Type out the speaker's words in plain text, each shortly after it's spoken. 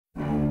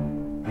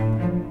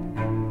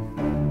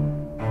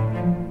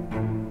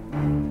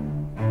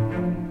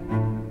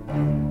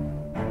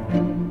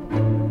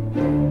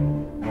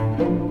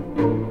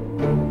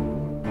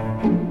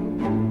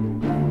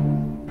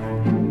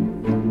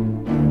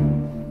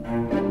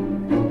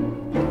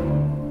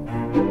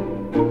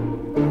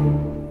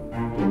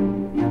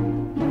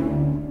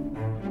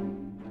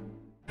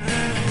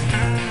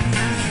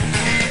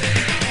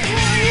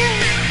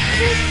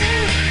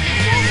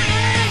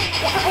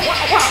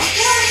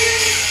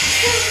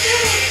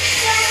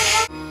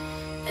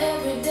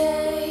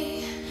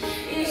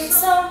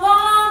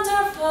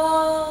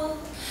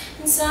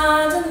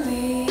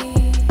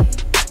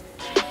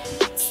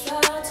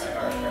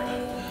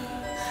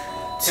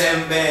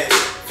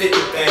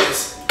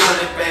bands,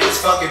 100 bands,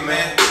 fuck it,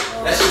 man.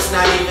 Let's just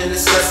not even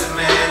discuss it,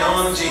 man.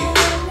 OMG,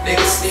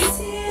 niggas sneak.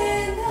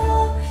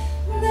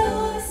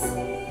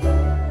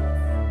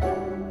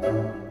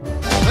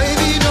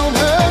 Baby, don't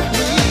hurt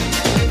me.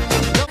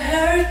 Don't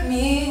hurt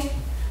me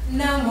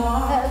no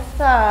more. That's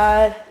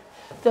sad.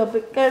 Don't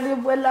be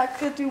getting what I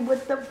could do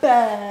with the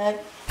bag.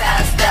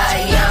 Faster,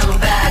 young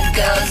bad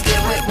girls do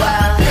it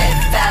wild.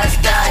 Live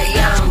faster,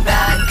 young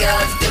bad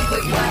girls do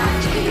it wild.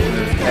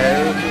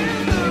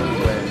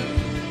 Everywhere,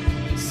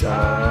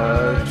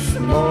 such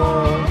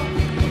more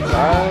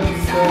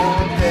lies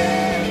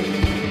ahead.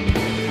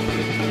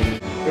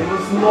 It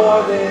is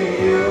more than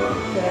you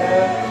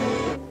can.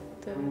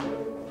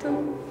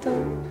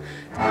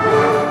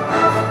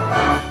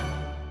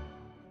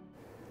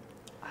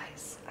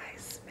 Ice,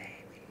 ice,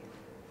 baby.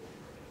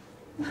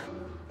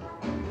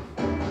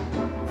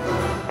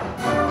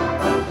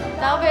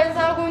 Talvez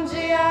algum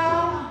dia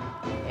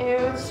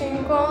eu te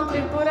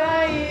encontre por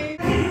aí.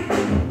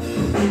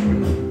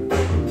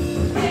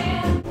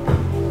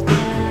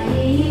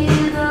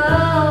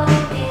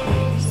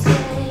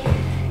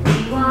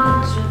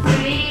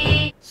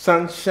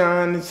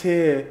 Sunshine is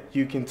here,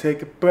 you can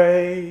take a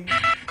break.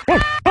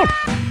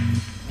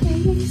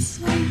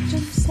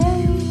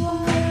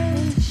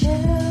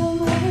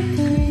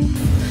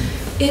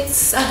 It's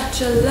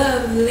such a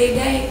lovely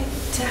day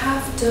to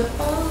have to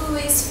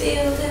always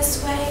feel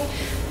this way,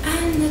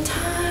 and the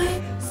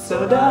time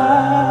So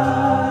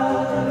dark,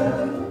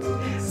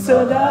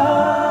 so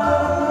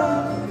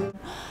dark.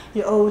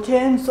 有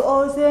天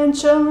作见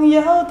证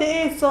有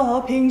地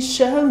所平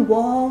生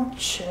忘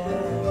却。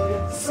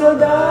So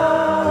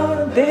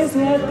dark, this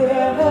night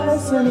there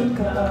has only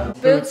come.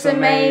 Boots are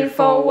made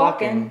for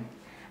walking,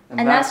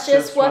 and that's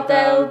just what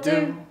they'll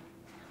do.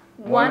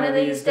 One of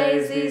these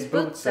days these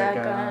boots are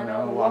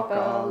gonna walk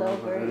all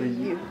over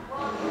you.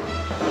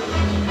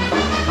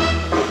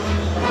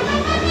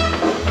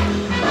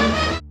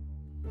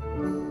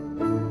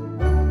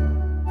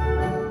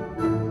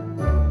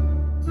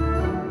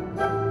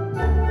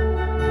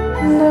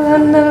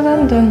 Dun, dun,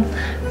 dun, dun.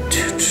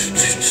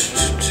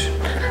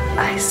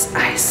 Ice,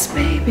 ice,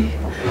 baby.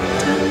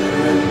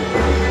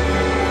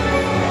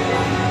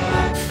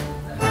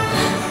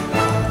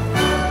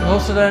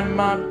 Closer than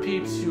my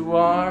peeps you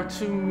are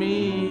to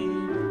me,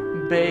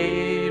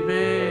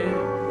 baby.